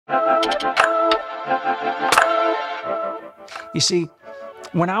You see,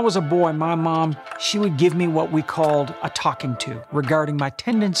 when I was a boy, my mom, she would give me what we called a talking to regarding my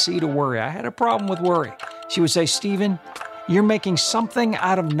tendency to worry. I had a problem with worry. She would say, Stephen, you're making something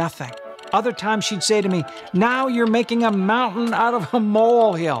out of nothing. Other times she'd say to me, now you're making a mountain out of a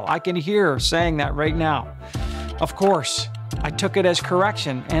molehill. I can hear her saying that right now. Of course, I took it as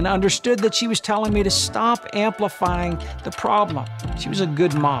correction and understood that she was telling me to stop amplifying the problem. She was a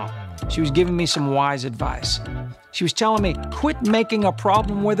good mom. She was giving me some wise advice. She was telling me, quit making a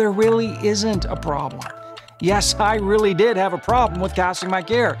problem where there really isn't a problem. Yes, I really did have a problem with casting my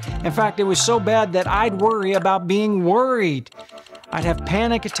care. In fact, it was so bad that I'd worry about being worried. I'd have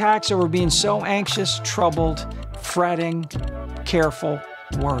panic attacks over being so anxious, troubled, fretting, careful,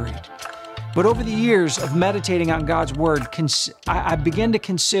 worried. But over the years of meditating on God's Word, I began to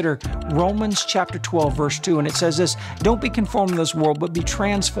consider Romans chapter 12, verse 2, and it says this, don't be conformed to this world, but be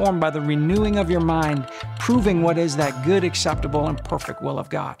transformed by the renewing of your mind, proving what is that good, acceptable, and perfect will of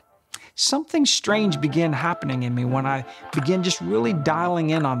God. Something strange began happening in me when I began just really dialing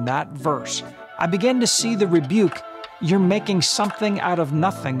in on that verse. I began to see the rebuke, you're making something out of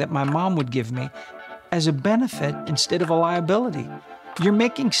nothing, that my mom would give me as a benefit instead of a liability. You're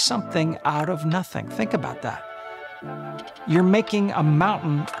making something out of nothing. Think about that. You're making a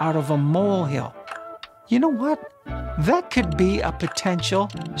mountain out of a molehill. You know what? That could be a potential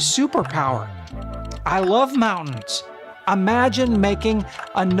superpower. I love mountains. Imagine making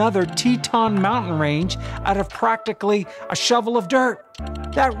another Teton mountain range out of practically a shovel of dirt.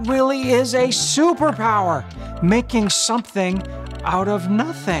 That really is a superpower, making something out of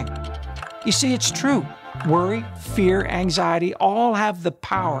nothing. You see, it's true. Worry, fear, anxiety all have the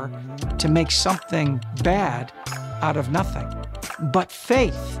power to make something bad out of nothing. But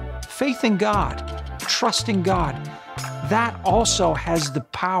faith in God, trusting God, that also has the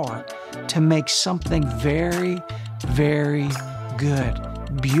power to make something very, very good,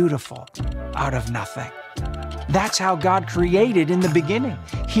 beautiful out of nothing. That's how God created in the beginning.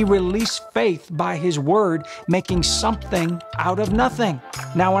 He released faith by His Word, making something out of nothing.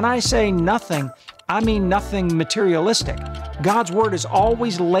 Now, when I say nothing, I mean nothing materialistic. God's Word is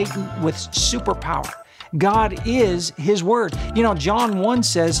always latent with superpower. God is His Word. You know, John 1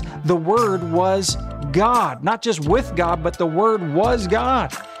 says the Word was God. Not just with God, but the Word was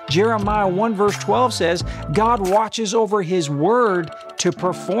God. Jeremiah 1 verse 12 says, God watches over His Word to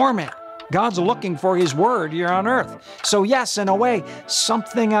perform it. God's looking for His Word here on earth. So yes, in a way,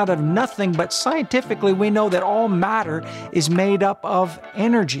 something out of nothing, but scientifically we know that all matter is made up of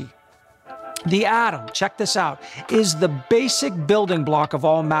energy. The atom, check this out, is the basic building block of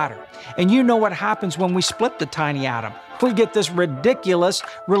all matter. And you know what happens when we split the tiny atom. We get this ridiculous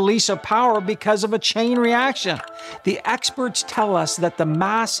release of power because of a chain reaction. The experts tell us that the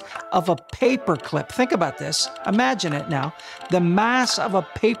mass of a paperclip, think about this, imagine it now, the mass of a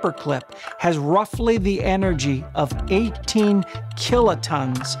paperclip has roughly the energy of 18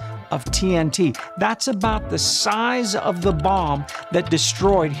 kilotons of TNT. That's about the size of the bomb that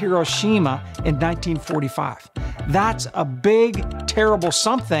destroyed Hiroshima in 1945. That's a big, terrible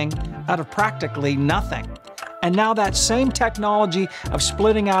something out of practically nothing. And now that same technology of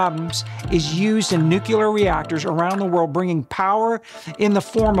splitting atoms is used in nuclear reactors around the world, bringing power in the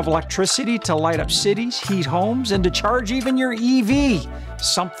form of electricity to light up cities, heat homes, and to charge even your EV.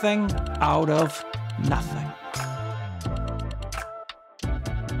 Something out of nothing.